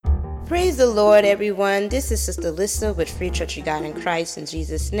Praise the Lord, everyone. This is Sister Lissa with Free Church of God in Christ in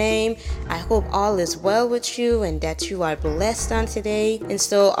Jesus' name. I hope all is well with you and that you are blessed on today. And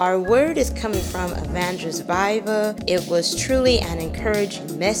so our word is coming from Evangelist Viva. It was truly an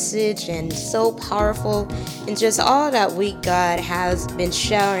encouraging message and so powerful. And just all that week, God has been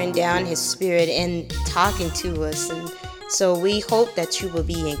showering down His Spirit and talking to us. And so we hope that you will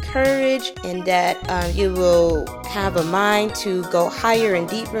be encouraged and that you will have a mind to go higher and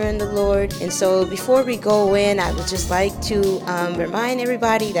deeper in the Lord. And so before we go in, I would just like to remind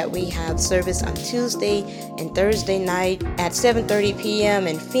everybody that we have service on Tuesday and Thursday night at 7:30 p.m.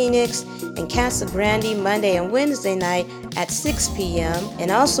 in Phoenix, and Casa Grande Monday and Wednesday night at 6 p.m.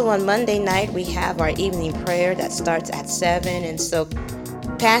 And also on Monday night, we have our evening prayer that starts at 7. And so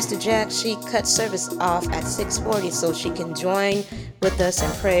Pastor Jack, she cut service off at 6:40 so she can join with us in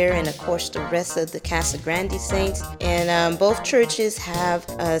prayer, and of course the rest of the Casa Grande saints. And both churches have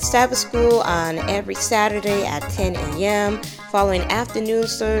Sabbath school on every Saturday at 10 a.m. Following afternoon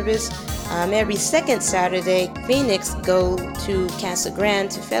service, every second Saturday, Phoenix go to Casa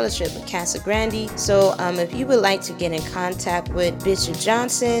Grande to fellowship with Casa Grande. So if you would like to get in contact with Bishop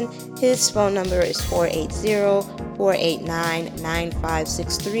Johnson, his phone number is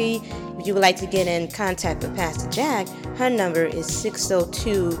 480-489-9563. If you would like to get in contact with Pastor Jack, her number is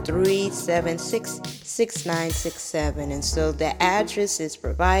 602-376-6967. And so the address is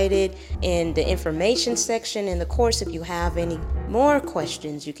provided in the information section. And of course, if you have any more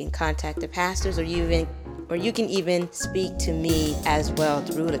questions, you can contact the pastors, or you can even speak to me as well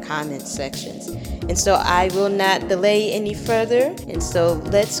through the comment sections. And so I will not delay any further. And so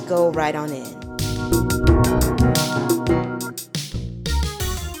let's go right on in.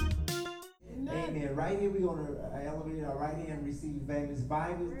 Right here, we're going to elevate our right hand and receive Evangelist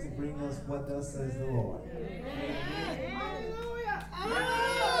Bible to bring us what thus says the Lord. Hallelujah!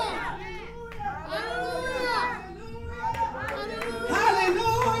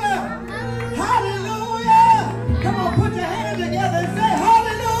 Hallelujah! Hallelujah! Come on, put your hands together and say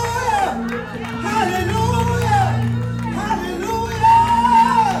hallelujah! Hallelujah! Hallelujah!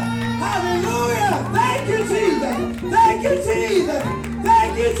 Hallelujah! Thank you, Jesus! Thank you, Jesus!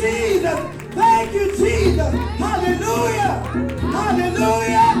 Thank you, Jesus! Thank you, Jesus. Hallelujah.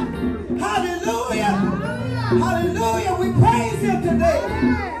 Hallelujah. Hallelujah. Hallelujah. We praise Him today.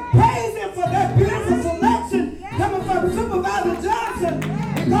 Praise Him for that beautiful selection coming from Supervisor Johnson.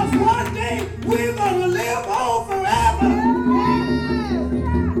 Because one day we're going to live on forever.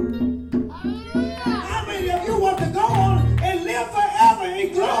 How many of you want to go on and live forever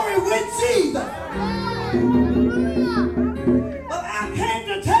in glory with Jesus? But I came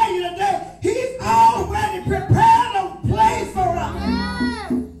to tell you today, He's already prepared a place for us.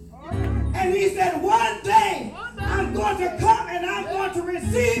 And He said, one day I'm going to come and I'm going to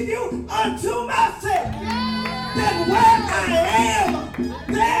receive you unto myself. That where I am,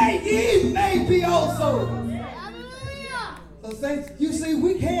 there ye may be also. So saints, you see,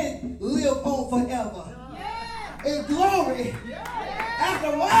 we can't live on forever in glory.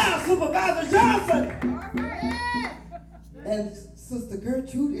 After a while, Supervisor Johnson and Sister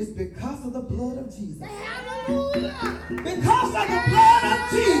Gertrude, is because of the blood of Jesus. Hallelujah. Because of the blood of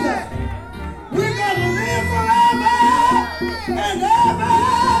Jesus, we're going to live forever and ever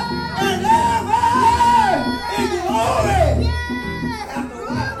and ever in glory. After a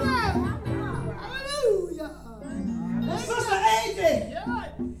while. Hallelujah. Well, Sister AJ,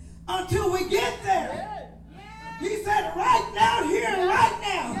 until we get there, he said right down here and right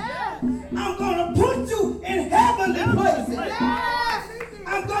now, I'm going to put you in heavenly places.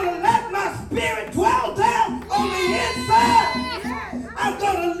 I'm going to let my spirit dwell down on the inside. I'm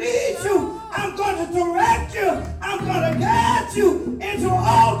going to lead you. I'm going to direct you. I'm going to guide you into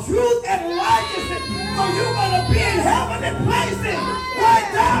all truth and righteousness. So you're going to be in heavenly places right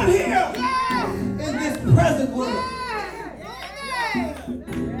down here in this present world.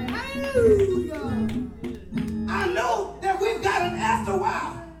 I know that we've got an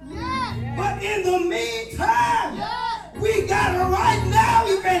afterwhile. But in the meantime, we got it right now,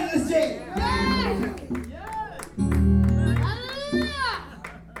 Evangelist J.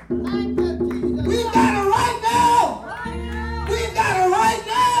 We've got it right now. We've got it right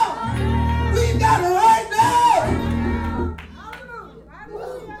now. We've got it right now.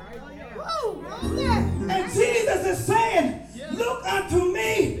 And Jesus is saying, look unto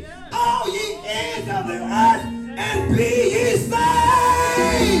me, all ye ends of the earth, and be ye saved.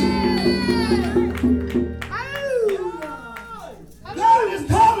 God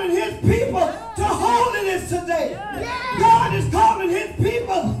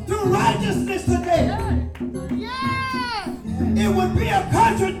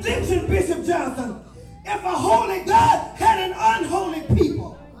us if a holy God had an unholy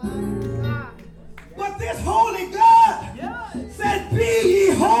people. But this holy God said, be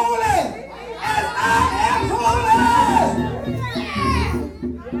ye holy as I am holy.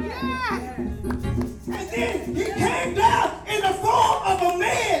 And then he came down in the form of a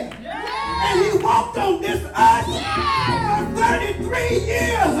man. And he walked on this earth for 33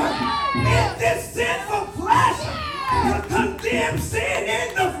 years in this sinful flesh to condemn sin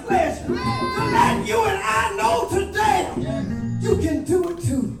in the flesh. To let you and I know today you can do it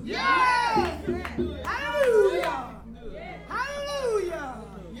too. Hallelujah. Hallelujah.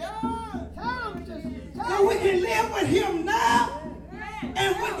 So we can live with him now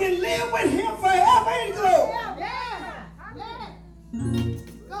and we can live with him forever in glory.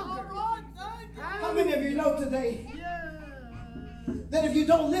 How many of you know today that if you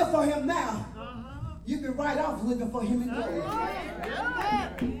don't live for him now, you can write off living for him in glory?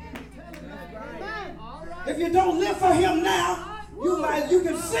 If you don't live for him now, you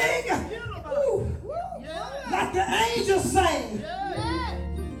can sing like the angels sang.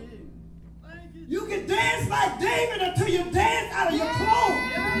 You can dance like David until you dance out of your clothes.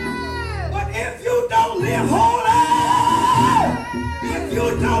 But if you don't live holy, if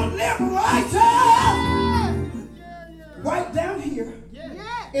you don't live righteous, right down here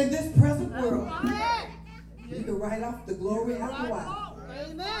in this present world, you can write off the glory after a while.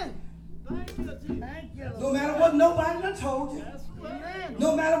 No matter what nobody done told you,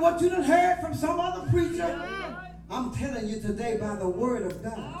 no matter what you done heard from some other preacher, I'm telling you today by the word of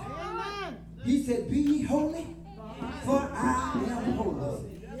God. He said, be ye holy, for I am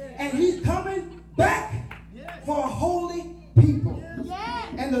holy. And he's coming back for a holy people.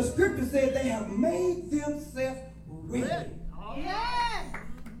 And the scripture said they have made themselves ready.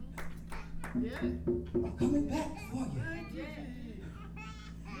 I'm coming back for you.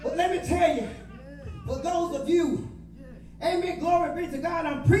 But let me tell you, for those of you, amen, glory be to God,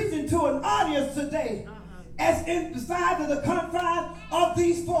 I'm preaching to an audience today as inside of the confines of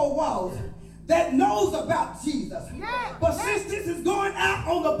these four walls that knows about Jesus. But since this is going out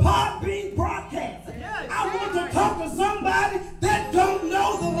on the Podbean broadcast, I want to talk to somebody that don't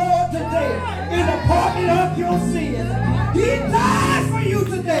know the Lord today in the pardon of your sins. He died for you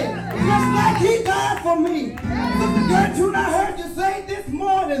today, just like he died for me. Sister Gertrude, I heard you say this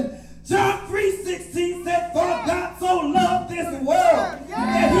morning, John 3:16 said, for God so loved this world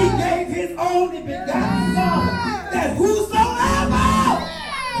that he gave his only begotten Son, that whosoever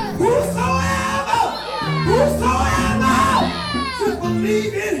should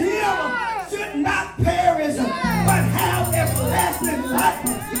believe in him should not perish but have everlasting life.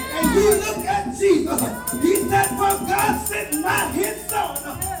 And you look at Jesus, he said, for God sent not his Son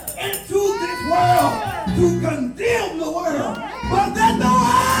into this world to condemn the world, but that the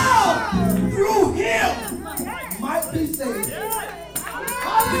world through him might be saved.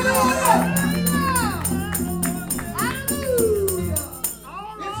 Hallelujah!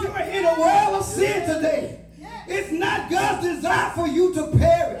 If you're in a world of sin today, it's not God's desire for you to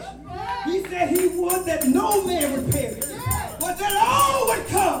perish. He said he would that no man would perish, but that all would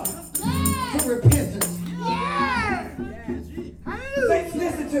come to repentance. Saints,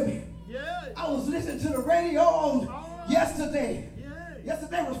 listen to me. I was listening to the radio on yesterday.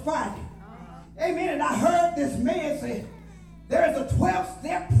 Yesterday was Friday. Amen. And I heard this man say, there is a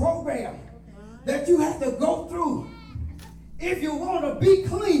 12-step program that you have to go through if you want to be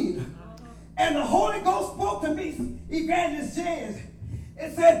clean. And the Holy Ghost spoke to me, Evangelist James,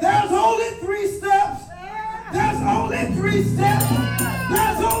 and said, there's only 3 steps. There's only 3 steps.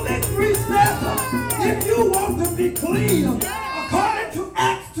 There's only 3 steps if you want to be clean. According to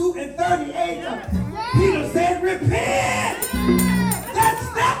Acts 2:38, Peter said, repent. That's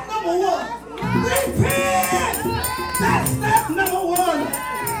step number 1. Repent. That's step number 1.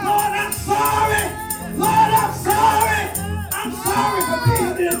 Lord, I'm sorry. Lord, I'm sorry. I'm sorry for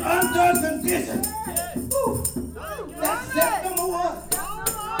being in an undone condition. That's step number 1.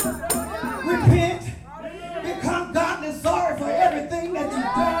 Repent. Become godly sorry for everything that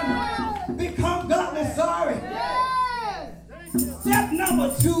you've done. Become godly sorry. Step number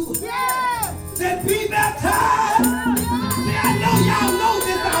 2. Said be baptized.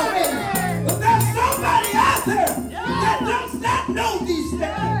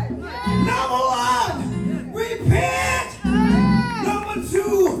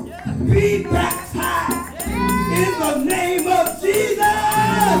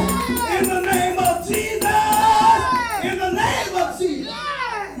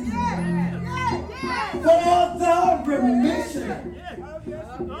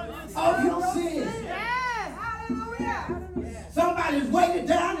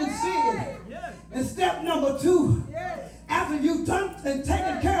 And step number 2, after you've done and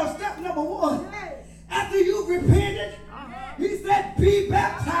taken care of step number 1, after you've repented, he said, be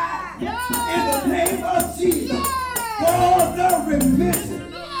baptized in the name of Jesus for the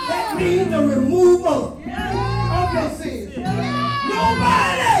remission. That means the removal of your sins.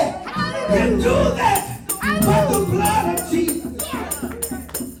 Nobody can do that but the blood of Jesus.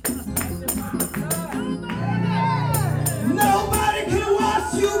 Nobody can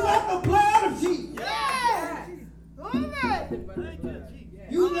wash you but the blood of Jesus.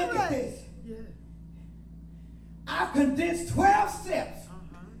 You look at this. I've condensed 12 steps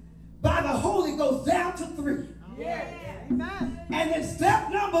by the Holy Ghost down to 3. And then step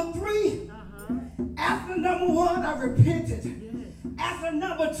number 3, after number 1, I repented. After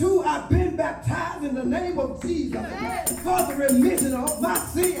number 2, I've been baptized in the name of Jesus for the remission of my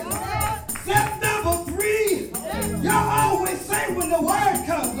sins. Step number 3, y'all always say when the word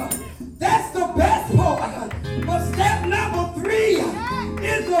comes, that's the best part. But step number 3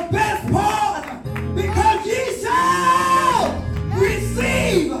 is the best part, because ye shall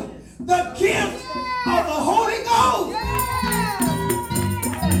receive the gift of the Holy Ghost.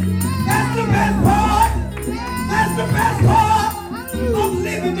 That's the best part. That's the best part of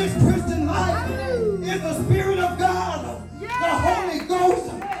living this Christian life. Is the Spirit of God, the Holy Ghost,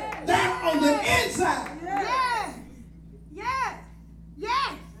 that on the inside.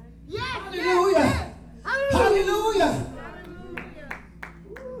 Hallelujah. Hallelujah.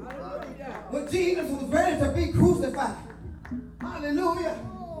 When Jesus was ready to be crucified, hallelujah,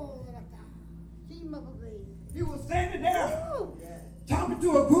 he was standing there talking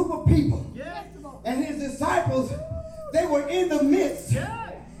to a group of people, and his disciples, they were in the midst,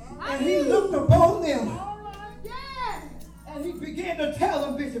 and he looked upon them, and he began to tell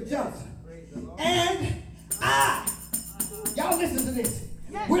them, Bishop Johnson, and y'all listen to this,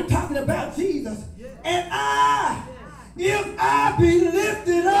 we're talking about Jesus, and if I be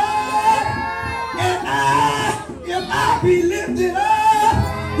lifted up, and if I be lifted up,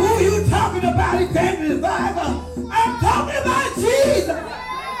 who you talking about, Evangelist Bible? I'm talking about Jesus.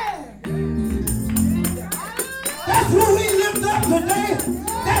 That's who we lift up today.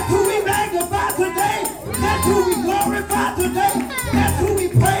 That's who we magnify today. That's who we glorify today. That's who we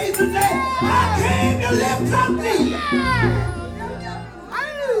praise today. I came to lift up Jesus.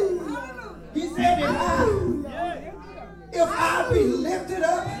 He said, if I be lifted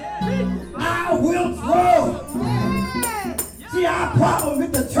up, I will draw. See, our problem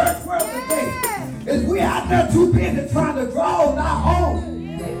with the church world today is we out there too busy trying to draw on our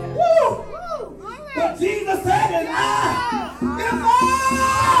own. Woo! But Jesus said, if I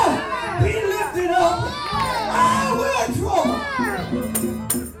be lifted up, I will draw.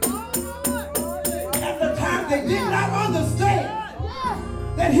 At the time, they did not understand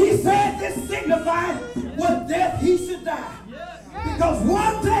that he said this signified what death he should die. Because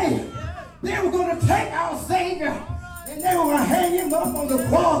one day, they were going to take our Savior and they were going to hang him up on the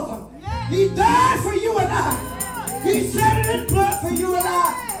cross. He died for you and I. He shed his blood for you and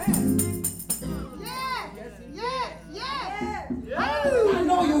I. I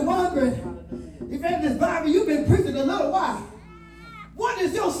know you're wondering, Evangelist Bible, you've been preaching a little while. What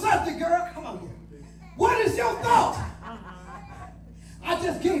is your subject, girl? Come on here. What is your thought? I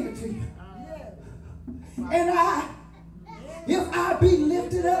just gave it to you. And if I be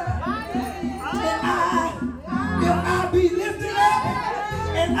lifted up, if I be lifted up,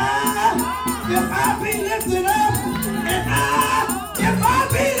 if I be lifted up, if I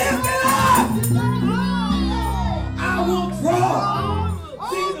be lifted up, I will draw.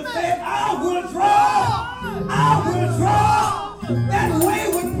 Jesus said, I will draw that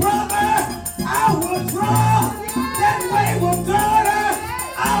wayward brother, I will draw that wayward daughter,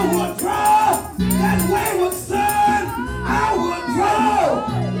 I will draw that wayward son, I will draw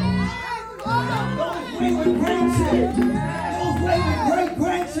those wayward grandchildren, those wayward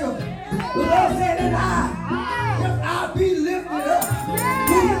great-grandchildren. The Lord said, and if I be lifted up,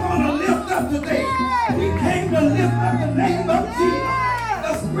 who are you going to lift up today? We came to lift up the name of Jesus.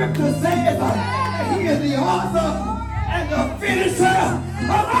 The scripture says that he is the author and the finisher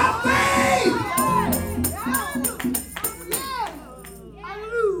of our faith.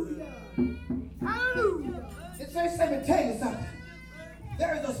 It says, let me tell you something.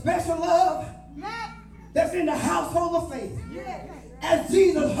 There is a special love that's in the household of faith. As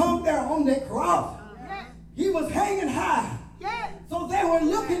Jesus hung there on that cross, he was hanging high. So they were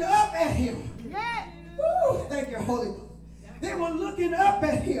looking up at him. Woo, thank you, Holy Ghost. They were looking up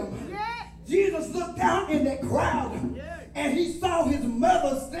at him. Jesus looked down in that crowd and he saw his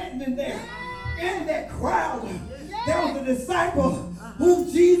mother standing there in that crowd. There was a disciple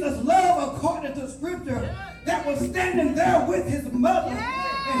whom Jesus loved according to scripture, that was standing there with his mother.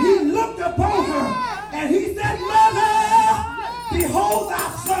 And he looked upon her and he said, Mother, behold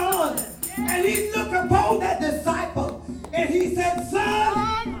thy son. And he looked upon that disciple and he said,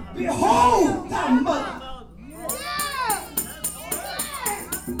 Son, behold thy mother.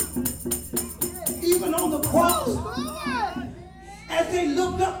 Even on the cross, as they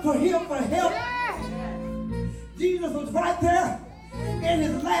looked up to him for help, Jesus was right there in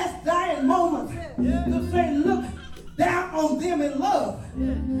his last dying moment to say, look down on them in love.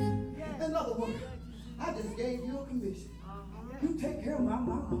 In other words, I just gave you a commission. You take care of my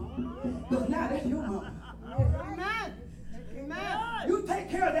mama, because now that's your mama. You take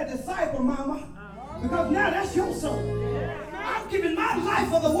care of that disciple, mama, because now that's your son. I'm giving my life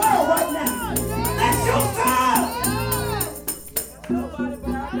for the world right now. That's your son.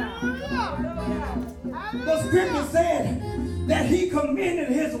 The scripture said that he commended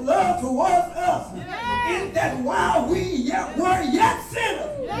his love towards us in that while we were yet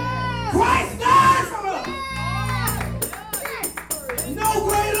sinners, Christ died for us. No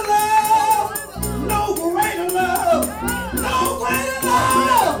greater love, no greater love, no greater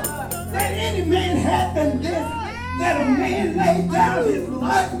love that any man had than this, that a man laid down his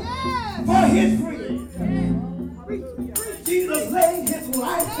life for his friend. Jesus laid his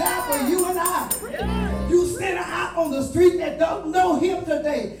life down for you and I. You sinner out on the street that don't know him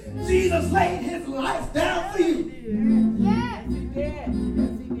today, Jesus laid his life down for you. Yes, he did. Yes,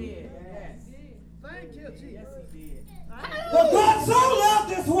 he did. Yes. Thank you, Jesus. Yes, he did. But God so loved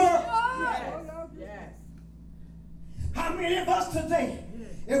this world. Yes. How many of us today,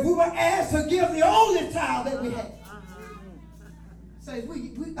 if we were asked to give the only child that we had, say,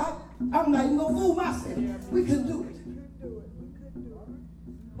 I'm not even going to fool myself. We couldn't do it.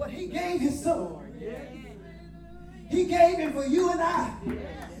 But he gave his son. He gave him for you and I.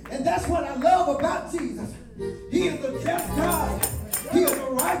 And that's what I love about Jesus. He is the just God. He is the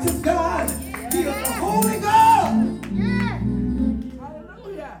righteous God. He is the holy God.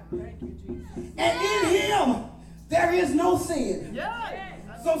 Hallelujah. Thank you, Jesus. And in him, there is no sin.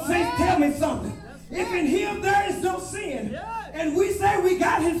 So saints, tell me something. If in him there is no sin, and we say we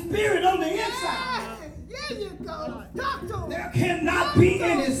got his spirit on the inside, There you go. Talk to him. there cannot be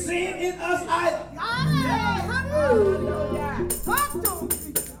any sin in us either. Hallelujah. Talk to him.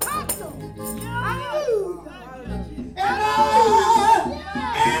 Talk to him. Hallelujah.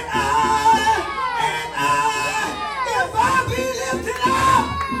 If I be lifted up,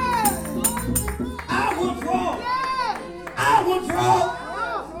 I will draw. I will draw.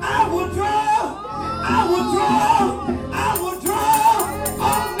 I will draw. I will draw. I will draw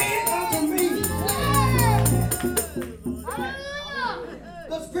all men unto me.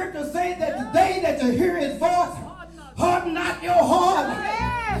 The scriptures say that the day that you hear his voice, harden not your heart.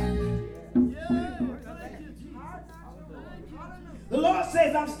 The Lord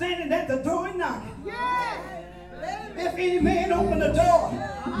says, I'm standing at the door and knocking. If any man open the door,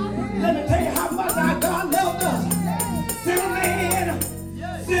 let me tell you how much our God loved us. Send a man,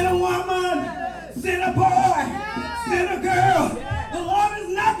 send a woman, send a boy, send a girl. The Lord is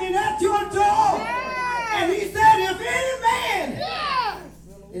knocking at your door. And he said, if any man,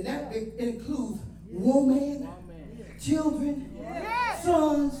 and that includes woman, children,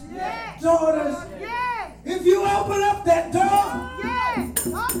 sons, daughters, if you open up that door,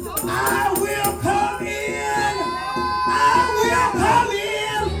 I will come in. I will come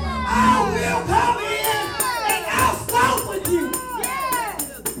in. I will come in. And I'll stop with you.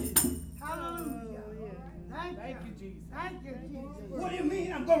 Hallelujah. Thank you, Jesus. Thank you, Jesus. What do you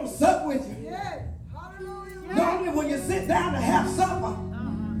mean I'm going to sup with you? Hallelujah. Normally when you sit down to have supper,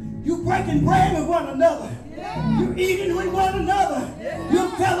 you breaking bread with one another. You eating with one another. You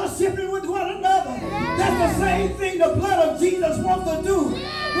fellowshipping with one another. That's the same thing the blood of Jesus wants to do.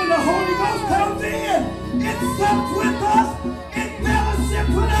 When the Holy Ghost comes in, it sups with us, it fellowships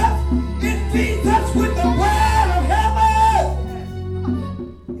with us, it feeds us with the bread of heaven.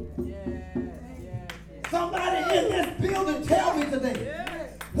 Somebody in this building tell me today,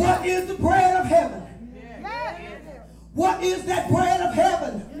 what is the bread of heaven? What is that bread of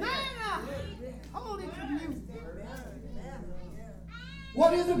heaven? Holy communion.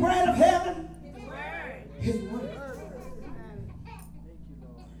 What is the bread of heaven? His word.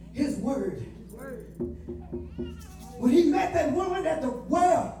 His word. When he met that woman at the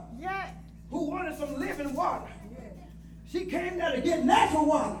well who wanted some living water, she came there to get natural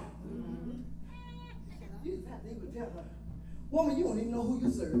water. You have to even tell her, woman, you don't even know who you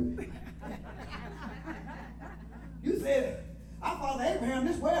serve. You said, our father Abraham,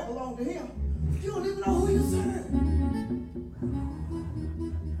 this well belonged to him. You don't even know who you serve.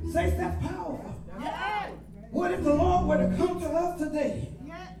 Saints, that's powerful. What if the Lord were to come to us today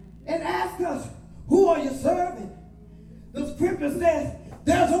and ask us, who are you serving? The scripture says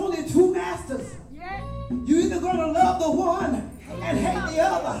there's only two masters. You're either going to love the one and hate the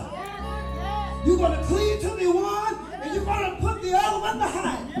other. You're going to cleave to the one and you're going to put the other one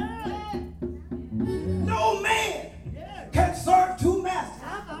behind. No man can serve two masters.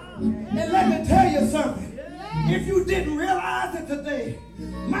 And let me tell you something. If you didn't realize it today,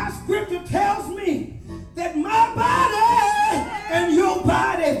 my scripture tells me that my body and your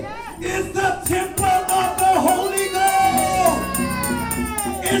body is the temple of the Holy Ghost.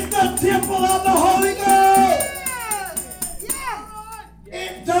 It's the temple of the Holy Ghost.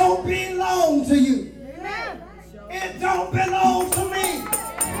 It don't belong to you. It don't belong to me.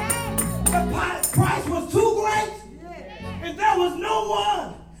 The price was too great, and there was no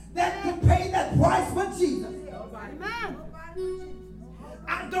one that could pay that price but Jesus.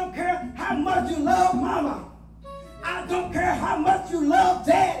 I don't care how much you love mama. I don't care how much you love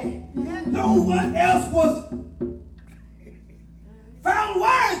daddy. No one else was found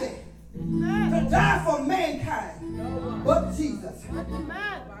worthy to die for mankind but Jesus.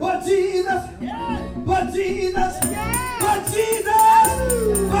 But Jesus. But Jesus. But Jesus.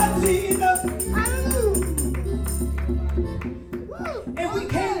 But Jesus. And we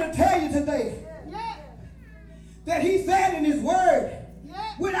came to tell you today that he said in his word,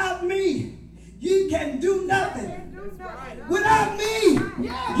 without me, ye can do nothing. Without me,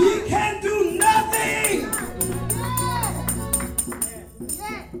 ye can do nothing.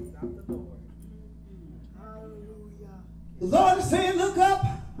 The Lord is saying, look up.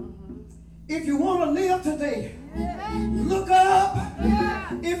 If you want to live today, look up.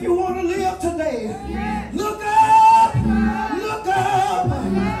 If you want to live today, look up. Look up.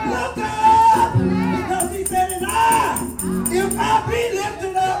 Look up. Because he said, and if I be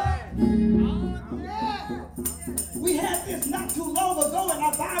lifted up. We had this not too long ago in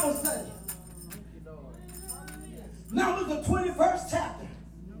our Bible study. Numbers the 21st chapter.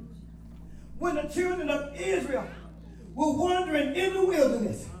 When the children of Israel were wandering in the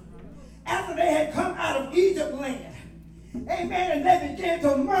wilderness after they had come out of Egypt land. Amen. And they began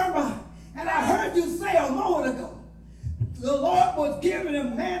to murmur. And I heard you say a moment ago, the Lord was giving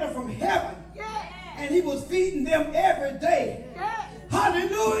them manna from heaven. And he was feeding them every day.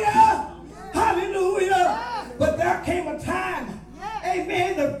 Hallelujah. Hallelujah. But there came a time,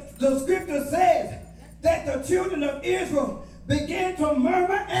 amen, the scripture says that the children of Israel began to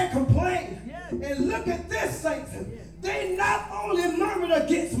murmur and complain. And look at this, saints. They not only murmured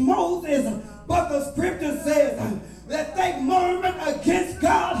against Moses, but the scripture says that they murmured against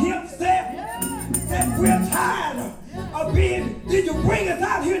God himself. That we're tired of being, did you bring us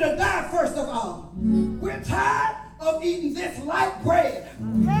out here to die first of all? We're tired of eating this light bread.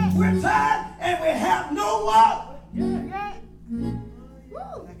 We're tired and we have no one.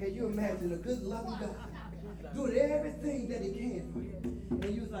 Now can you imagine a good loving God doing everything that he can for you?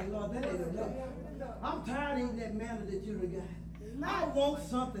 And you was like, Lord, that ain't enough. I'm tired of eating that manna that you done got. I want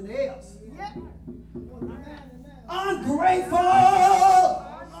something else. Ungrateful.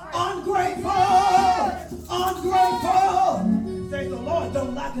 Ungrateful. Ungrateful. Say the Lord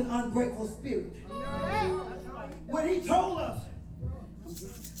don't like an ungrateful spirit. When he told us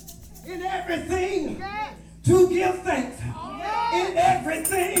in everything to give thanks. In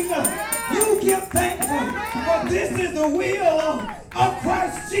everything you give thanks. For this is the will of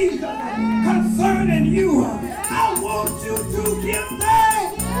Christ Jesus concerning you. I want you to give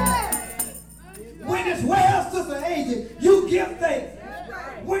thanks. When it's well, Sister Agent, you give thanks.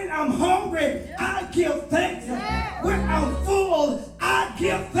 When I'm hungry, I give thanks. When I'm full, I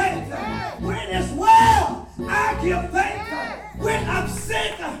give thanks. When it's well, I give thanks. When I'm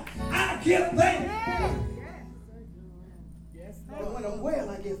sick, I give thanks. But when I'm well,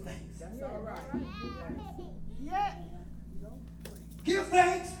 I give thanks. That's all right. Give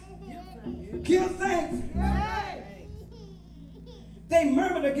thanks. Give thanks. They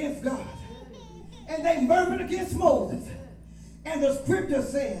murmured against God. And they murmured against Moses. And the scripture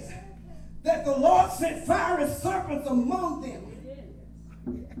says that the Lord sent fiery serpents among them.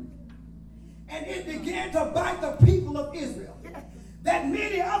 And it began to bite the people of Israel. That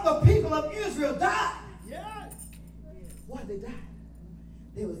many of the people of Israel died. Why they died?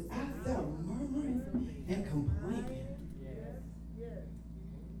 They was out there murmuring and complaining.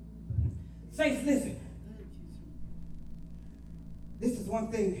 Saints, listen. This is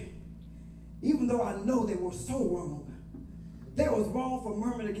one thing. Even though I know they were so wrong. They was wrong for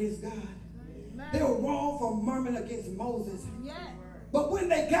murmuring against God. They were wrong for murmuring against Moses. But when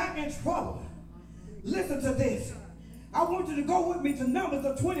they got in trouble, listen to this. I want you to go with me to Numbers,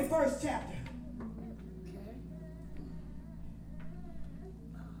 the 21st chapter.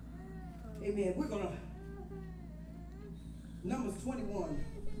 Amen. We're going to Numbers 21.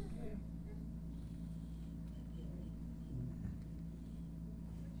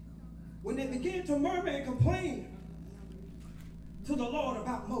 When they began to murmur and complain to the Lord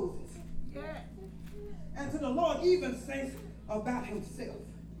about Moses, and to the Lord even says about himself.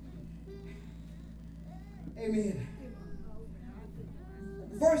 Amen.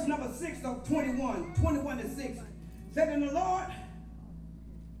 Verse number 6 of 21 to 6, said, and the Lord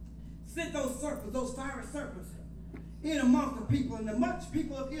sent those serpents, those fiery serpents, in amongst the people, and the much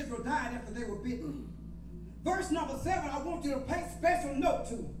people of Israel died after they were bitten. Verse number 7, I want you to pay special note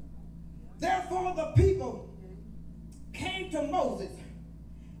to. Therefore the people came to Moses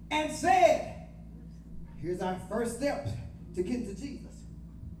and said, here's our first step to get to Jesus.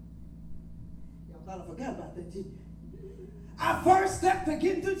 Y'all thought I forgot about that, didn't you? Our first step to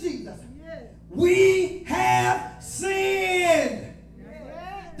get to Jesus. We have sinned.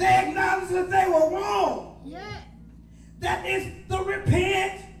 They acknowledged that they were wrong. That is the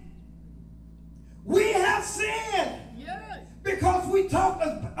repent. We have sinned. Because we talked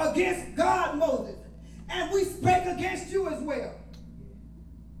against God, Moses. And we spake against you as well.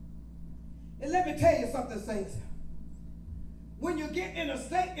 And let me tell you something, saints. When you get in a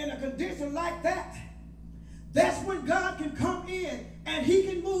state, in a condition like that, that's when God can come in and he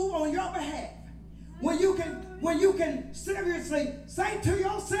can move on your behalf. When you can seriously say to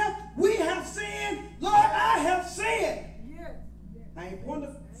yourself, we have sinned, Lord, I have sinned. I ain't pointing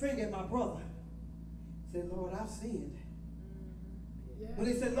the finger at my brother. Say, Lord, I've sinned. When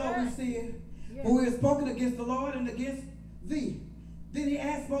he said, Lord, we sinned, for we have spoken against the Lord and against thee. Then he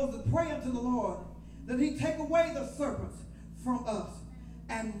asked Moses to pray unto the Lord that he take away the serpents from us.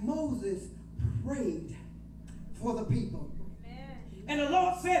 And Moses prayed for the people. And the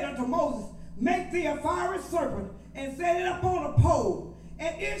Lord said unto Moses, make thee a fiery serpent and set it up on a pole.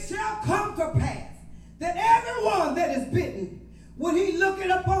 And it shall come to pass that everyone that is bitten, when he looketh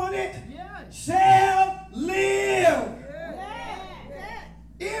upon it, shall live.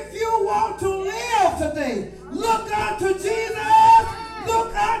 If you want to live today, look unto Jesus.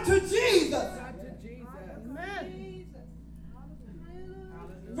 Look unto Jesus.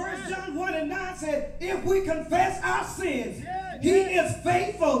 First John 1:9 said, if we confess our sins, he is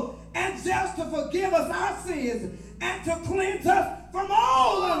faithful and just to forgive us our sins and to cleanse us from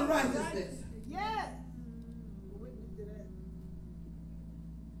all unrighteousness.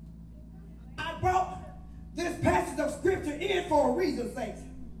 I brought this passage of scripture in for a reason, saints.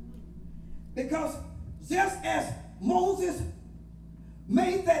 Because just as Moses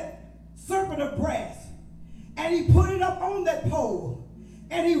made that serpent of brass and he put it up on that pole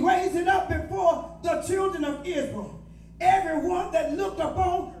and he raised it up before the children of Israel, everyone that looked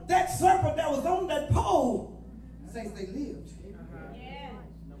upon that serpent that was on that pole, saints, they lived.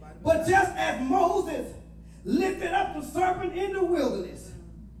 But just as Moses lifted up the serpent in the wilderness,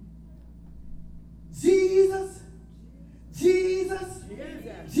 Jesus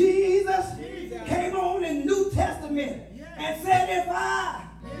came on in New Testament and said, if I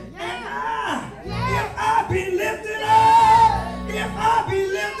be lifted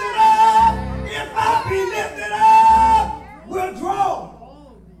up, we'll draw.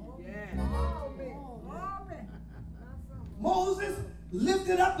 Moses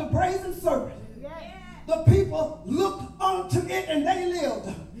lifted up the brazen serpent. The people looked unto it and they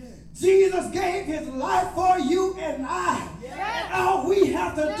lived. Jesus gave his life for you and I. And all we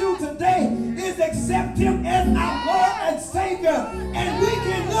have to do today is accept him as our Lord and Savior. And we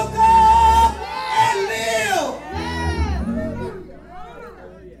can look up and live.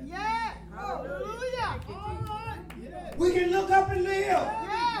 We can look up and live.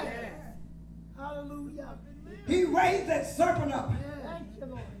 Hallelujah. He raised that serpent up. Thank you,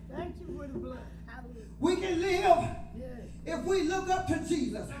 Lord. Thank you for the blood. Hallelujah. We can live if we look up to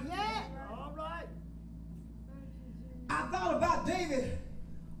Jesus. All right. I thought about David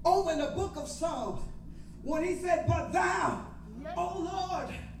over in the book of Psalms when he said, but thou, O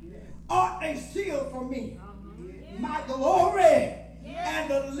Lord, art a shield for me, my glory, and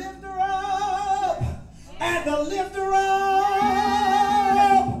the lifter up,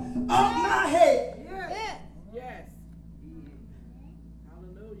 of my head.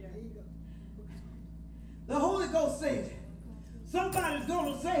 The Holy Ghost said, somebody's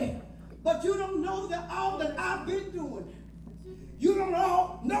going to say, but you don't know that all that I've been doing. You don't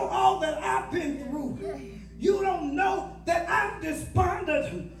know all that I've been through. You don't know that I'm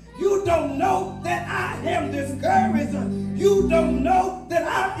despondent. You don't know that I am discouraged. You don't know that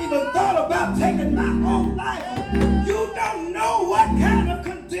I've even thought about taking my own life. You don't know what kind of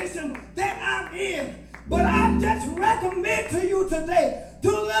condition that I'm in. But I just recommend to you today to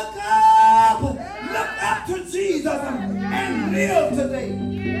look up to Jesus and live today.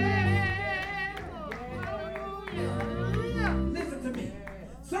 Listen to me.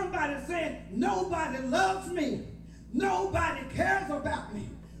 Somebody saying, nobody loves me. Nobody cares about me.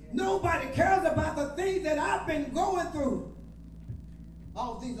 Nobody cares about the things that I've been going through.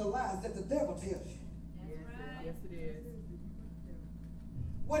 All these are lies that the devil tells you. Yes, it is.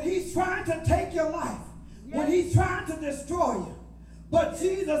 When he's trying to take your life, when he's trying to destroy you. But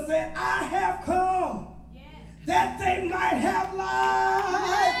Jesus said, I have come that they might have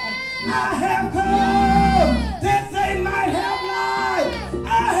life. I have come that they might have life.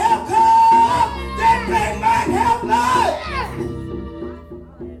 I have come that they might have life.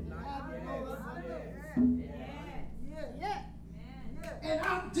 And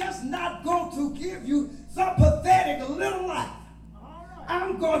I'm just not going to give you some pathetic little life.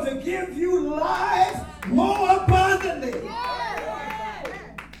 I'm going to give you life more abundantly.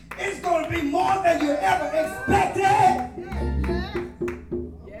 It's going to be more than you ever expected.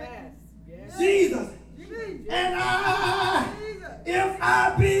 Jesus. And if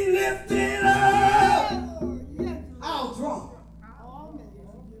I be lifted up, I'll draw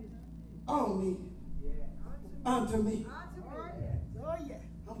on me, unto me.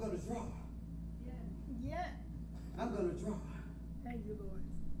 I'm going to draw. I'm going to draw. Thank you, Lord.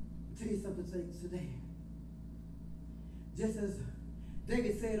 I'll tell you something today. Just as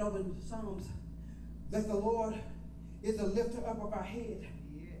David said over in the Psalms, that the Lord is a lifter up of our head.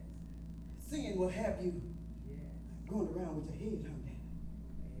 Sin will have you going around with your head hung down.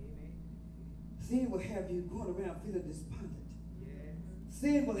 Sin will have you going around feeling despondent.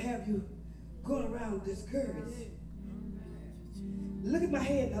 Sin will have you going around discouraged. Look at my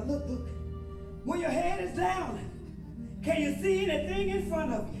head now. Look. When your head is down, can you see anything in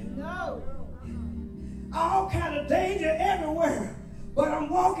front of you? No. All kind of danger everywhere. But I'm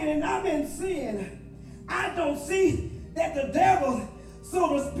walking and I'm in sin. I don't see that the devil,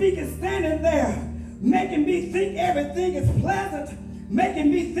 so to speak, is standing there, making me think everything is pleasant,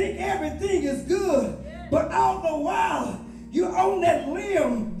 making me think everything is good. But all the while, you're on that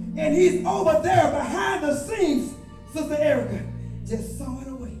limb, and he's over there behind the scenes, Sister Erica, just sawing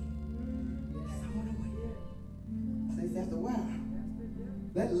away. Says after a while,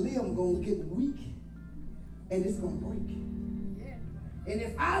 that limb gonna get weak, and it's gonna break. And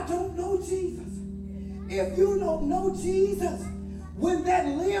if I don't know Jesus, if you don't know Jesus, when that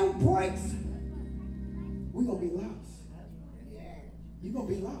limb breaks, we're going to be lost. You're going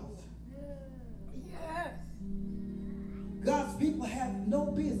to be lost. God's people have no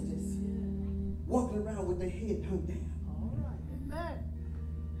business walking around with their head hung down.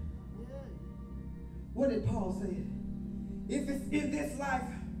 What did Paul say? If it's in this life,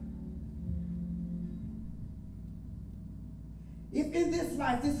 if in this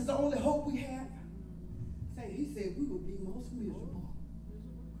life this is the only hope we have, he said we would be most miserable.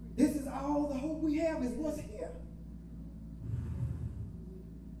 This is all the hope we have is what's here.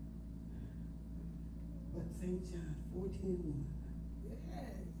 But St. John 14:1.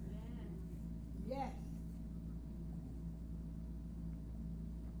 Yes.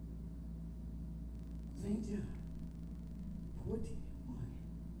 St. John 14:1.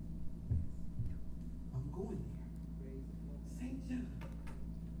 I'm going there. St. John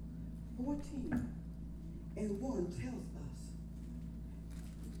 14:1 tells us,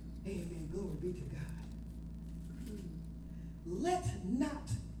 amen, glory be to God. Let not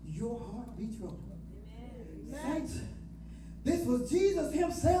your heart be troubled. Saints, this was Jesus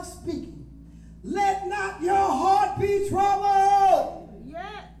himself speaking. Let not your heart be troubled.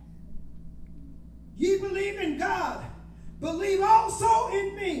 Yes. Ye believe in God, believe also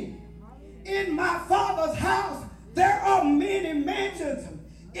in me. In my Father's house there are many mansions.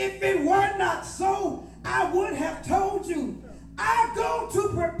 If it were not so, I would have told you. I go to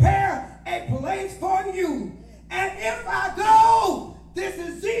prepare a place for you. And if I go, this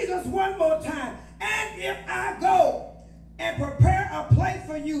is Jesus one more time. And if I go and prepare a place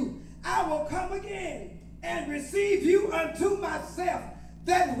for you, I will come again and receive you unto myself,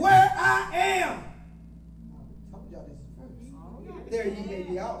 that where I am, I told y'all this first, there you may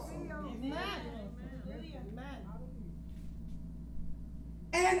be also.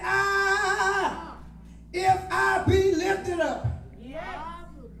 And if I be lifted up,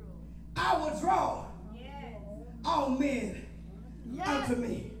 I will draw all men unto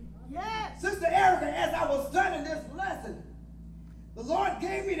me. Yes. Sister Erica, as I was studying this lesson, The Lord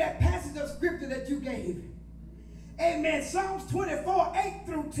gave me that passage of scripture that you gave. Amen. Psalms 24, 8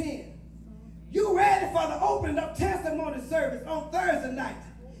 through 10. You ready for the opening of testimony service on Thursday night.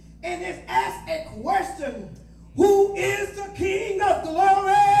 And it's asked a question. Who is the King of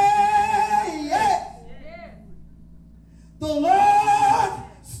glory? Yes. The Lord,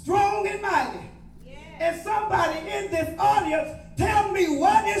 strong and mighty. And somebody in this audience, tell me,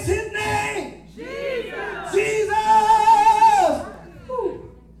 what is his name? Jesus. Jesus.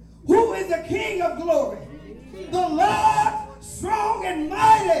 Who is the King of glory? The Lord, strong and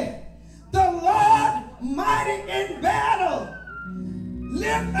mighty. The Lord, mighty in battle.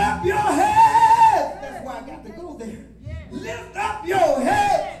 Lift up your head. That's why I got to go there. Lift up your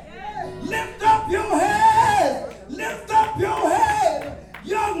head. Lift up your head. Lift up your head.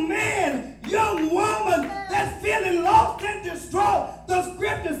 Young man, young woman that's feeling lost and distraught. The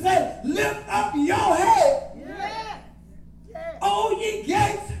scripture says, lift up your head. Oh, ye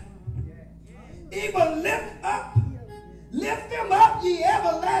gates. Even lift them up, ye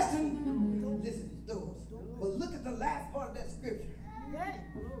everlasting. Listen to doors. But look at the last part of that scripture.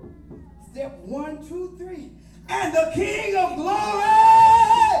 Step 1, 2, 3. And the King of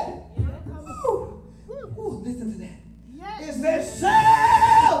glory. Woo. Woo, listen to that. It says,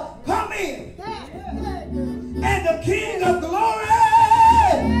 shall come in. And the King of glory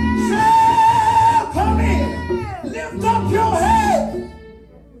shall come in. Lift up your head.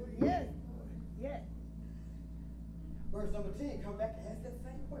 Verse number 10, come back and ask that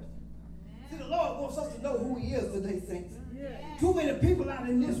same question. See, the Lord wants us to know who he is today, saints. Too many people out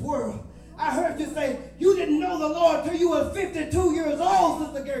in this world. I heard you say, you didn't know the Lord till you were 52 years old,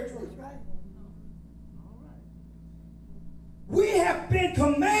 Sister Gertrude. We have been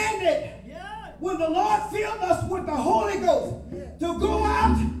commanded when the Lord filled us with the Holy Ghost to go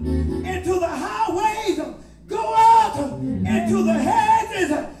out into the highways, go out into the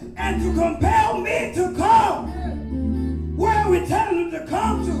hedges, and to compel men to come. Where are we telling them to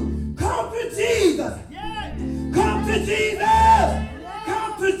come to? Come to Jesus. Come to Jesus.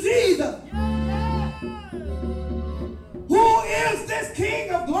 Come to Jesus. Who is this King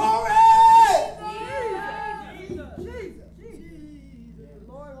of glory?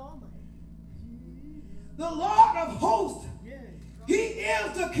 The Lord of hosts. He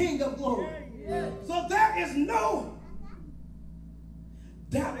is the King of glory. So there is no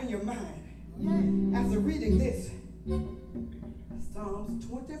doubt in your mind after reading this. Psalms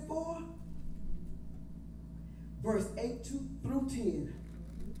 24, verse 8 through 10.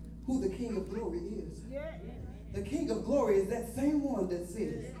 Who the King of glory is. The King of glory is that same one that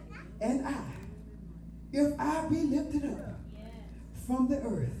says, and I, if I be lifted up from the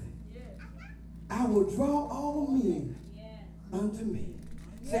earth, I will draw all men unto me.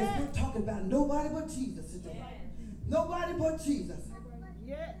 Says we're talking about nobody but Jesus today. Nobody but Jesus.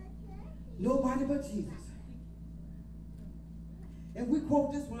 Nobody but Jesus. And we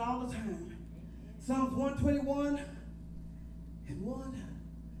quote this one all the time. Psalms 121 and 1.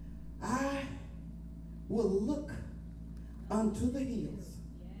 I will look unto the hills,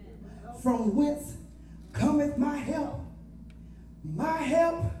 from whence cometh my help. My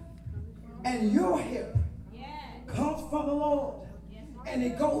help and your help comes from the Lord. And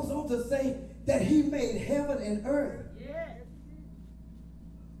it goes on to say that he made heaven and earth.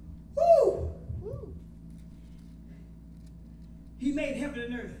 Woo! He made heaven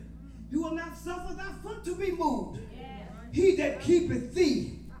and earth. You will not suffer thy foot to be moved. He that keepeth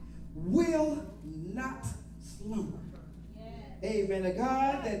thee will not slumber. Amen. The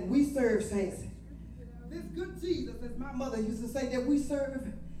God that we serve, saints. This good Jesus, as my mother used to say, that we serve,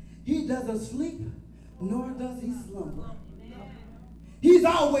 he doesn't sleep, nor does he slumber. He's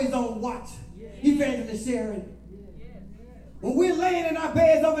always on watch. Evangelist Sharon. When we're laying in our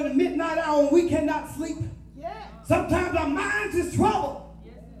beds over the midnight hour and we cannot sleep, sometimes our minds is troubled.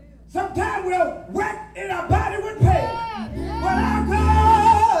 Sometimes we're wrecked in our body with pain. But our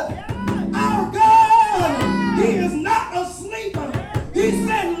God, he is not a sleeper. He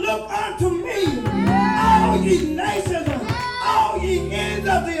said, look unto me, all ye nations, all ye ends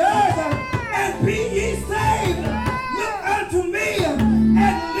of the earth, and be ye saved. Look unto me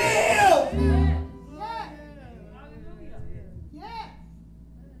and live.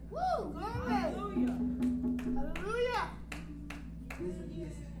 Woo, glory. Hallelujah.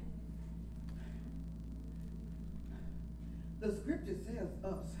 Listen. The scripture tells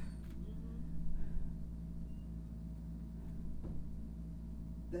us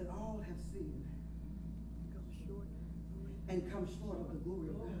that all have sinned and come short of the glory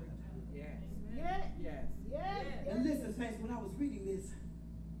of God. And listen, saints, when I was reading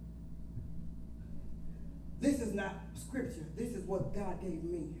this is is not scripture. This is what God gave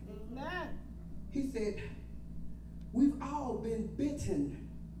me. Amen. He said, we've all been bitten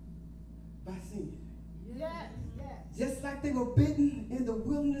by sin. Yes. Yes. Just like they were bitten in the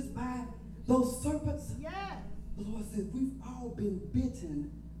wilderness by those serpents. Yes. The Lord said, we've all been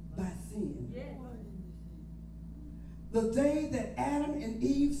bitten by sin. Yes. The day that Adam and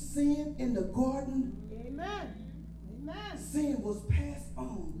Eve sinned in the garden, Amen. Amen. sin was passed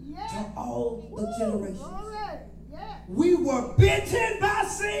on Yes. to all the generations. Glory. Yes. We were bitten by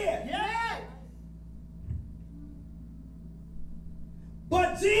sin. Yes.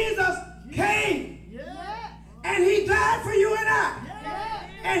 But Jesus came Yes. and he died for you and I. Yes.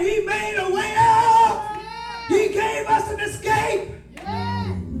 And he made a way out. Yes. He gave us an escape. Yes.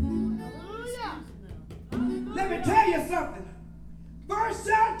 Hallelujah. Let me tell you something. 1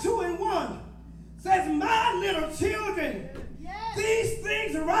 John 2:1 says, my little children, Yes. these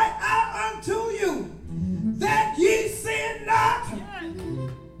things write out unto you, that ye sin not.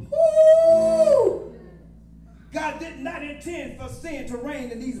 Woo! God did not intend for sin to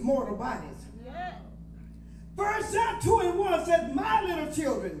reign in these mortal bodies. Yes. 1 John 2:1 says, my little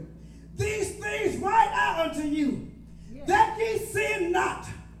children, these things write out unto you, that ye sin not.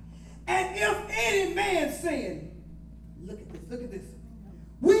 And if any man sin, look at this.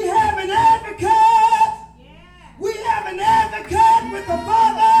 We have an advocate. We have an advocate with the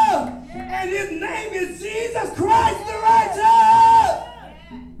Father. And his name is Jesus Christ the righteous.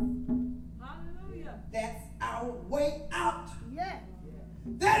 Hallelujah. That's our way out. Yes.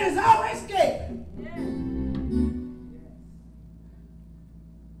 That is our escape.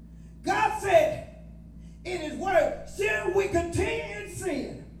 God said in his word, shall we continue in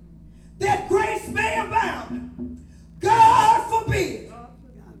sin, that grace may abound? God forbid.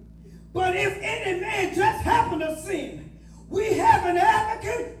 But if any man just happen to sin, we have an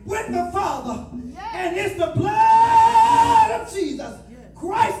advocate with the Father, and it's the blood of Jesus,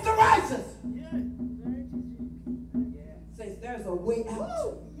 Christ the righteous. Says there's a way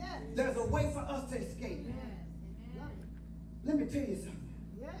out. Yes. There's a way for us to escape. Let me tell you something.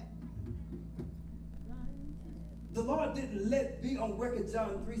 Yes. The Lord didn't let me on record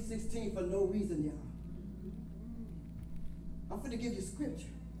John 3:16 for no reason, y'all. I'm going to give you scripture.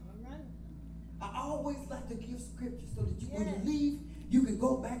 All right. I always like to give scripture so that when you leave, you can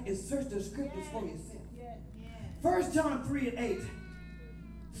go back and search the scriptures for yourself. Yes. 1 John 3:8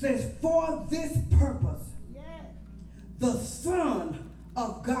 says, for this purpose, Yes. the Son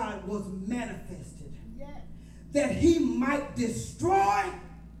of God was manifested, Yes. that he might destroy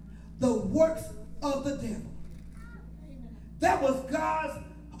the works of the devil. Amen. That was God's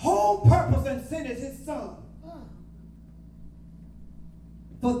whole purpose in sending his Son.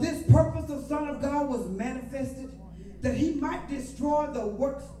 For this purpose, the Son of God was manifested, that he might destroy the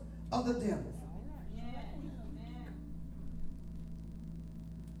works of the devil.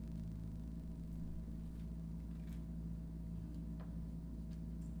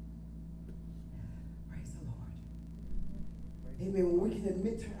 Praise the Lord. Amen. When we can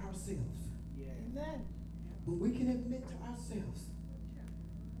admit to ourselves, Amen. when we can admit to ourselves,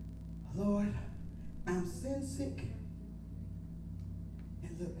 Lord, I'm sin sick.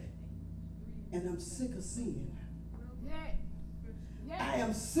 And look, and I'm sick of sin. Yes. Yes. I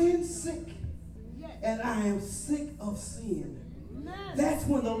am sin sick, Yes. and I am sick of sin. Amen. That's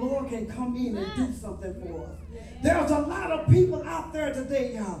when the Lord can come in and do something for us. There's a lot of people out there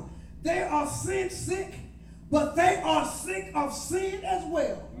today, y'all. They are sin sick, but they are sick of sin as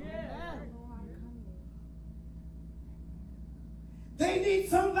well. They need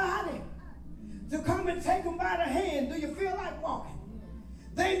somebody to come and take them by the hand. Do you feel like walking?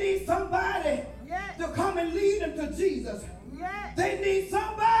 They need somebody Yes. to come and lead them to Jesus. Yes. They need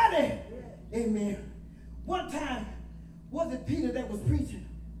somebody. Amen. One time, was it Peter that was preaching?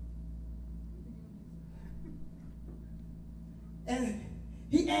 And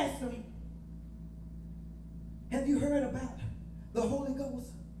he asked them, have you heard about the Holy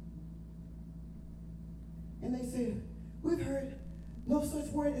Ghost? And they said, we've heard no such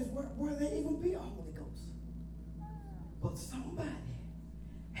word as where there even be a Holy Ghost. But somebody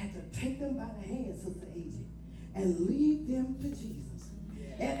had to take them by the hand, Sister AJ, and lead them to Jesus.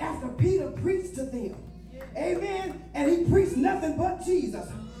 And after Peter preached to them, amen, and he preached nothing but Jesus.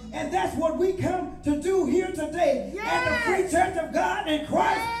 And that's what we come to do here today at the Free Church of God in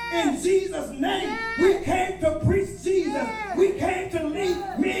Christ in Jesus' name. We came to preach Jesus. We came to lead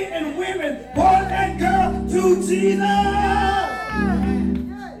men and women, boys and girls to Jesus.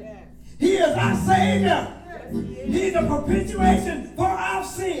 He is our Savior. He's the propitiation for our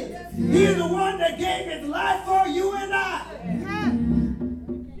sins. He's the one that gave his life for you and I.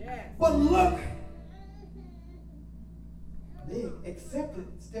 But look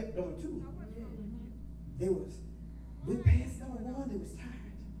Step number 2. They was with past number 1, they was tired.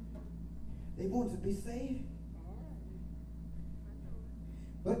 They wanted to be saved.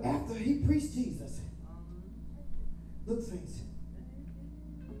 But after he preached Jesus, look, saints,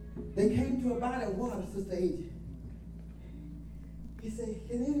 they came to a body of water, Sister Adrian. He said,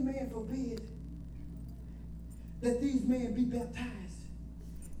 can any man forbid that these men be baptized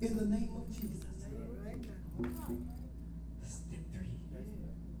in the name of Jesus? Step 3.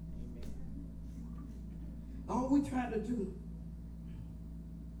 All we try to do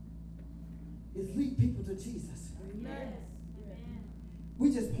is lead people to Jesus.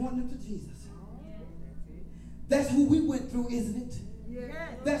 We just point them to Jesus. That's who we went through, isn't it?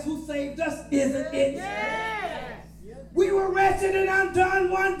 That's who saved us, isn't it? We were wretched and undone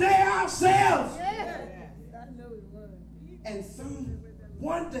one day ourselves. And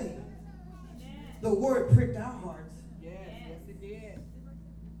one day, the word pricked our hearts. Yes, it did.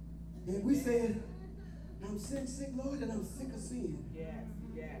 And we said, I'm sick, Lord, and I'm sick of sin. Yes.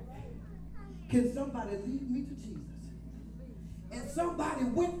 Can somebody lead me to Jesus? And somebody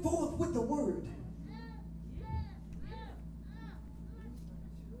went forth with the word.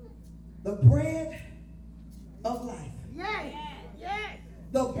 The bread of life.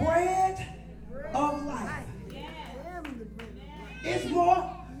 The bread of life. It's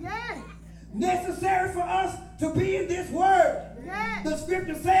more necessary for us to be in this word. The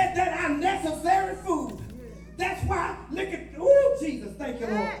scripture said that our necessary food. That's why, look at, oh, Jesus, thank you,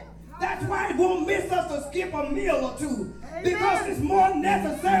 Lord. That's why it won't miss us to skip a meal or two. Because it's more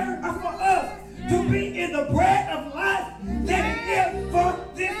necessary for us to be in the bread of life than it is for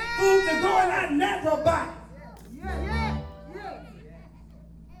this food to go in our natural body.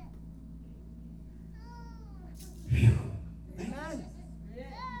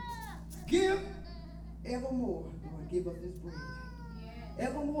 Give evermore, Lord, give us this bread.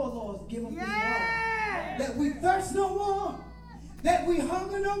 Evermore, Lord, give us this water. That we thirst no more. That we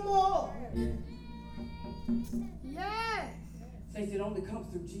hunger no more. Saints, it only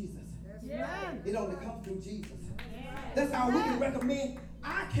comes through Jesus. It only comes through Jesus. That's how we can recommend.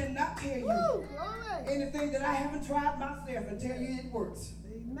 I cannot tell you anything that I haven't tried myself and tell you it works.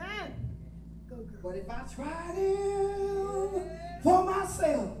 But if I tried him for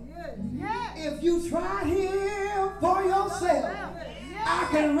myself, if you tried him for yourself, I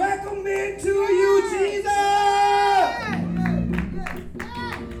can recommend to you Jesus.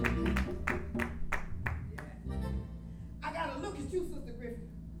 I got to look at you, Sister Griffin.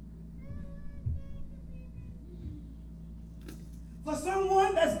 For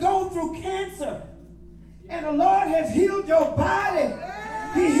someone that's gone through cancer and the Lord has healed your body,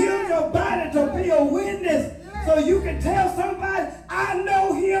 he healed your body to be a witness so you can tell somebody, I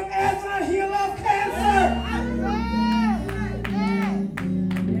know him as a healer of cancer.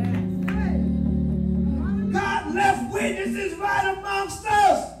 God left witnesses right amongst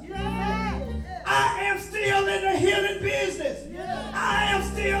us. I am still in the healing business. I am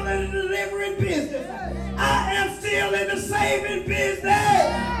still in the delivering business. I am still in the saving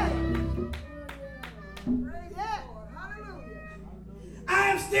business. I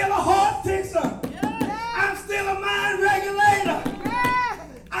am still a heart fixer. I'm still a mind regulator.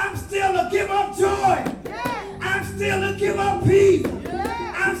 I'm still a give up joy. I'm still a give up peace.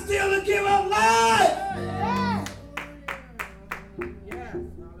 I'm still a give up life.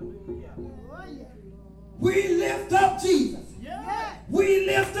 We lift up Jesus. We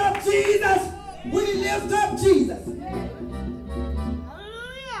lift up Jesus. We lift up Jesus.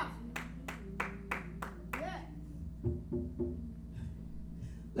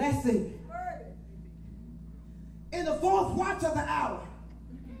 Let's see. In the fourth watch of the hour,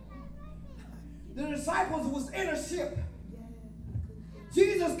 the disciples was in a ship.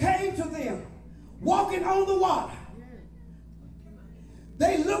 Jesus came to them, walking on the water.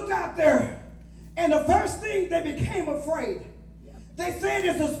 They looked out there, and the first thing they became afraid. They said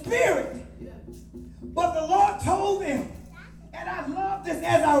it's a spirit. But the Lord told them, and I love this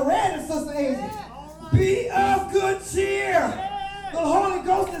as I read it, Sister Adrian, be of good cheer. The Holy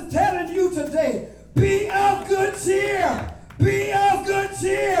Ghost is telling you today, be of good cheer. Be of good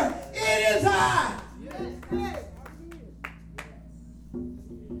cheer. It is I.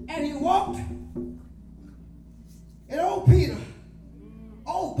 And he walked. And old Peter,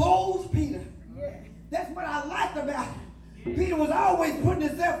 old bold Peter, that's what I liked about it. Peter was always putting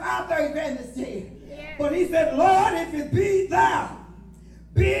himself out there, Evangelist J. But he said, Lord, if it be thou,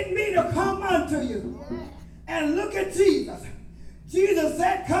 bid me to come unto you. And look at Jesus. Jesus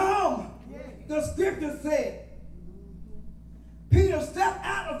said, come. The scripture said, Peter stepped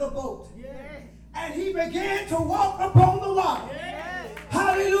out of the boat and he began to walk upon the water.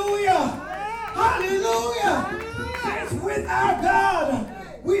 Hallelujah. Hallelujah. It's with our God.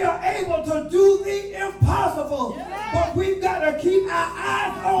 We are able to do the impossible. But we've got to keep our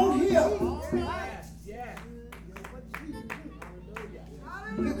eyes on Him.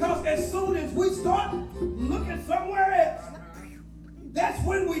 Because as soon as we start looking somewhere else, that's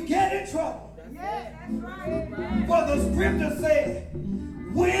when we get in trouble. For the scripture says,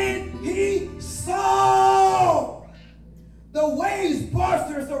 when he saw the waves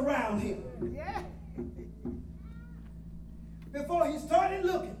boisterous around him, before he started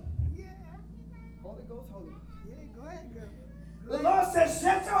looking, Holy Ghost, Holy Ghost, the Lord said,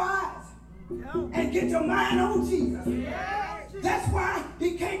 shut your eyes and get your mind on Jesus. That's why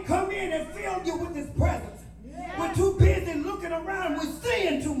he can't come in and fill you with his presence. We're too busy looking around. We're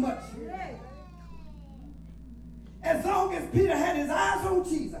seeing too much. As long as Peter had his eyes on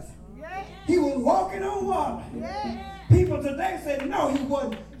Jesus, he was walking on water. People today said, no, he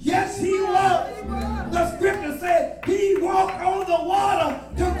wasn't. Yes, he was. The scripture said he walked on the water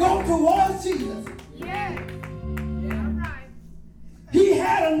to go towards Jesus. He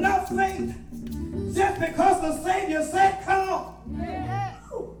had enough faith just because the Savior said, come.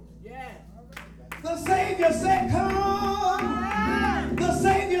 The Savior said, come. The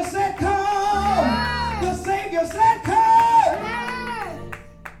Savior said, come. The Savior said, come.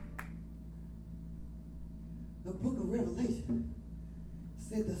 The book of Revelation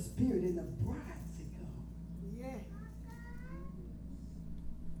said the Spirit and the bride said, come.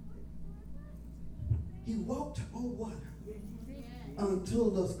 He walked on water until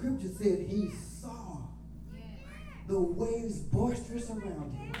the scripture said he saw the waves boisterous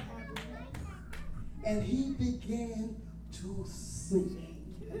around him. And he began to sink.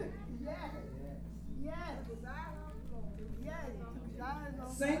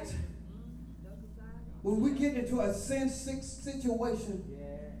 Saints, when we get into a sin-sick situation,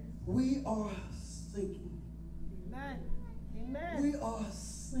 we are sinking. We are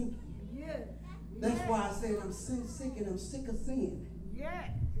sinking. That's why I said I'm sin-sick and I'm sick of sin.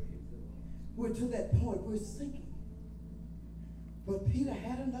 We're to that point, we're sinking. But Peter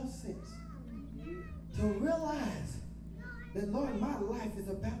had enough sense to realize that, Lord, my life is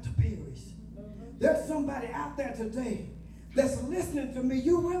about to perish. There's somebody out there today that's listening to me.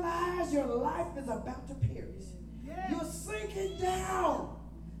 You realize your life is about to perish. You're sinking down.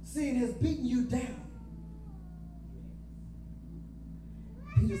 Sin has beaten you down.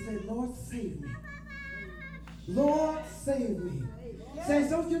 Peter said, Lord, save me. Lord, save me. Saints,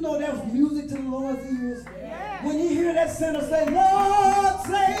 don't you know that was music to the Lord's ears? When you hear that sinner say, Lord,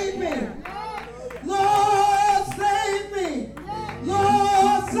 save me. Lord, save me.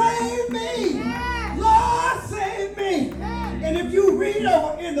 Lord, save me. Lord, save me. And if you read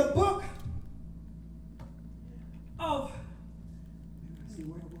over in the book of, let's see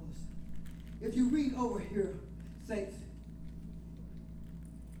where it was. If you read over here, saints,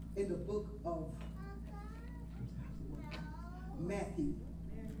 in the book of Matthew,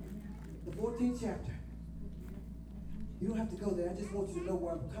 the 14th chapter. You don't have to go there. I just want you to know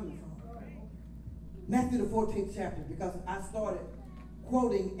where I'm coming from. Matthew, the 14th chapter, because I started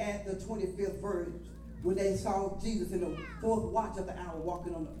quoting at the 25th verse when they saw Jesus in the fourth watch of the hour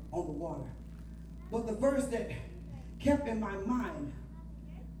walking on the water. But the verse that kept in my mind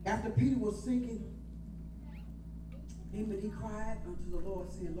after Peter was sinking, him and he cried unto the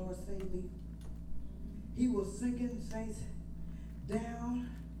Lord, saying, Lord, save me. He was sinking, saints, down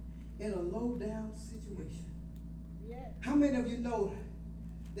in a low down situation. How many of you know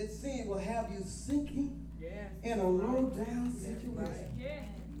that sin will have you sinking in a low down situation?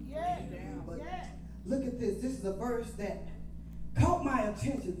 But look at this. This is a verse that caught my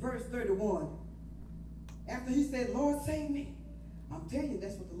attention. Verse 31. After he said, Lord, save me. I'm telling you,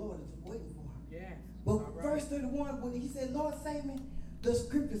 that's what the Lord is waiting for. But verse 31, when he said, Lord, save me, the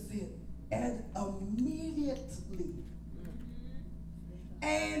scripture said, and immediately.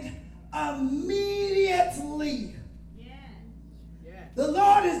 And immediately. The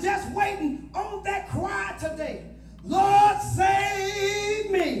Lord is just waiting on that cry today. Lord, save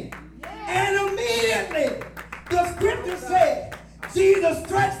me. And immediately, the scripture said, Jesus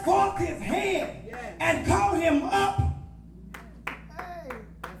stretched forth his hand and caught him up.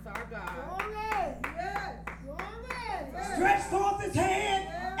 Stretched forth his hand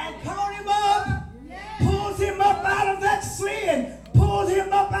and caught him up. Pulls him up out of that sin. Pulled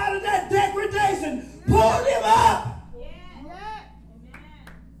him up out of that degradation. Pulled him up.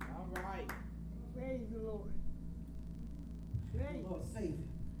 Lord, save him.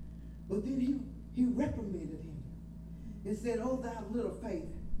 But then he reprimanded him and said, O thou little faith,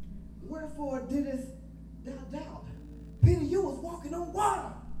 wherefore didst thou doubt? Peter, you was walking on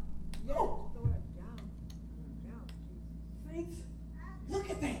water. Oh. Saints, look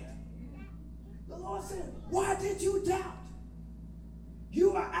at that. The Lord said, why did you doubt?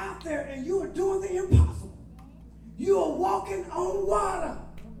 You are out there and you are doing the impossible. You are walking on water.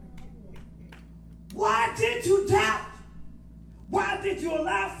 Why did you doubt? Why did you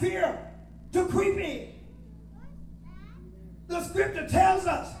allow fear to creep in? The scripture tells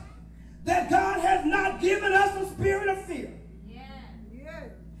us that God has not given us a spirit of fear.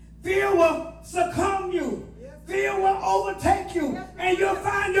 Fear will succumb you. Fear will overtake you. And you'll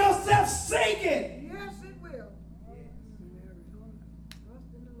find yourself sinking. Yes, it will.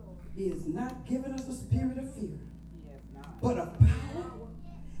 He has not given us a spirit of fear, but of power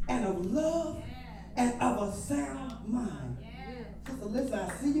and of love and of a sound mind. Sister Listen, I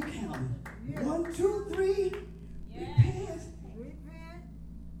see you counting. 1, 2, 3. Repent.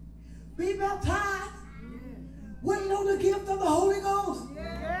 Be baptized. Wait on the gift of the Holy Ghost.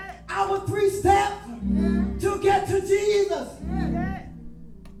 Our 3 steps to get to Jesus.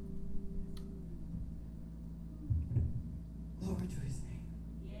 Glory to his name.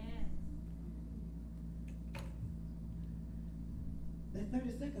 That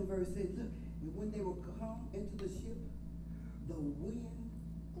 32nd verse says, look, and when they will come into the ship, the wind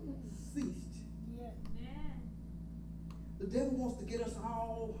ceased. The devil wants to get us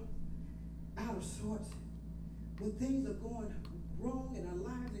all out of sorts when things are going wrong in our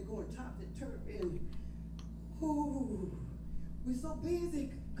lives and going topsy-turvy, and we're so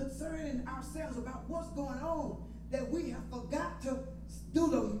busy concerning ourselves about what's going on that we have forgot to do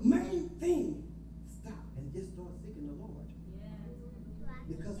the main thing. Stop and just start seeking the Lord.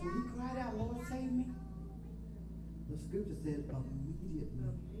 Because when he cried out, Lord, save me, the scripture says immediately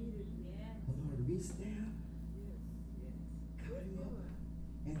the Lord reached down, caught him up,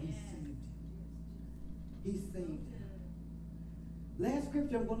 and he saved him. He saved him. Last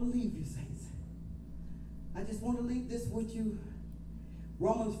scripture I'm going to leave you, saints. I just want to leave this with you.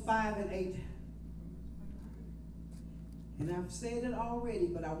 Romans 5 and 8. And I've said it already,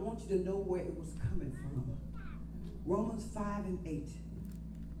 but I want you to know where it was coming from. Romans 5 and 8.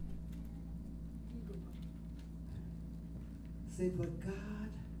 Say, but God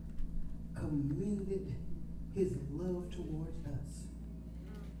commended his love towards us,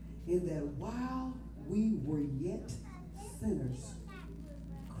 in that while we were yet sinners,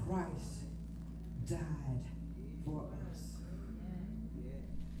 Christ died for us.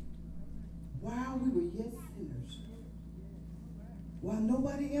 While we were yet sinners, while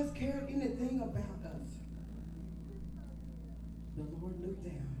nobody else cared anything about us, the Lord looked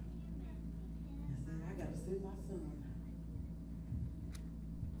down and said, I got to send my son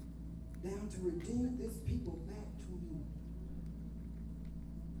down to redeem this people back to me.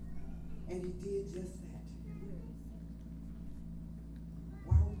 And he did just that.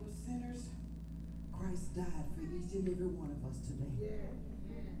 While we were sinners, Christ died for each and every one of us today.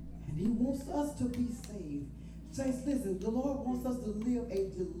 And he wants us to be saved. Saints, listen, the Lord wants us to live a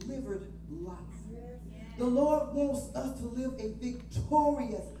delivered life. The Lord wants us to live a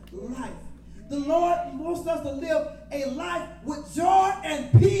victorious life. The Lord wants us to live a life with joy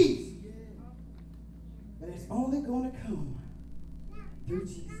and peace. But it's only going to come through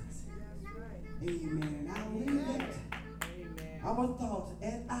Jesus. Amen. I'll leave that. Our thoughts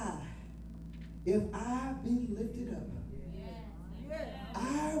and if I be lifted up,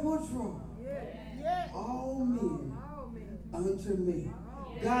 I will draw all men unto me.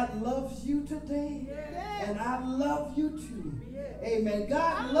 God loves you today, and I love you too. Amen.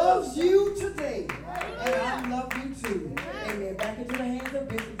 God loves you today, and I love you too. Amen. Back into the hands of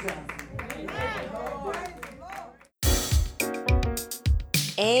Bishop Johnson.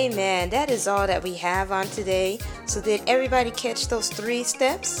 Amen. That is all that we have on today. So did everybody catch those 3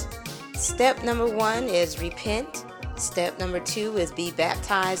 steps? Step number 1 is repent. Step number 2 is be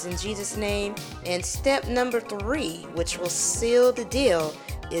baptized in Jesus' name. And step number 3, which will seal the deal,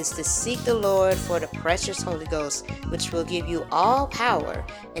 is to seek the Lord for the precious Holy Ghost, which will give you all power.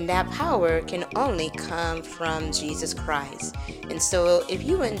 And that power can only come from Jesus Christ. And so if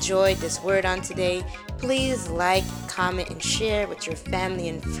you enjoyed this word on today, please like, comment, and share with your family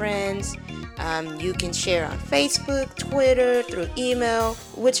and friends. You can share on Facebook, Twitter, through email,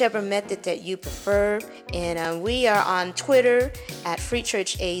 whichever method that you prefer. And we are on Twitter at Free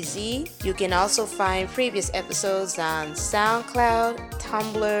Church AZ. You can also find previous episodes on SoundCloud,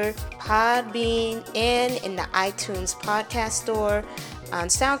 Tumblr, Podbean, and in the iTunes podcast store. On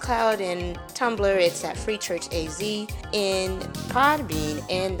SoundCloud and Tumblr, it's at Free Church AZ. In Podbean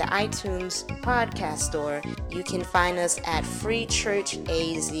and the iTunes podcast store, you can find us at Free Church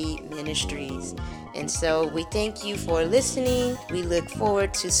AZ Ministries. And so we thank you for listening. We look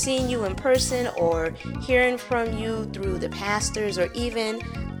forward to seeing you in person or hearing from you through the pastors or even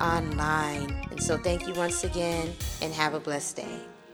online. And so thank you once again and have a blessed day.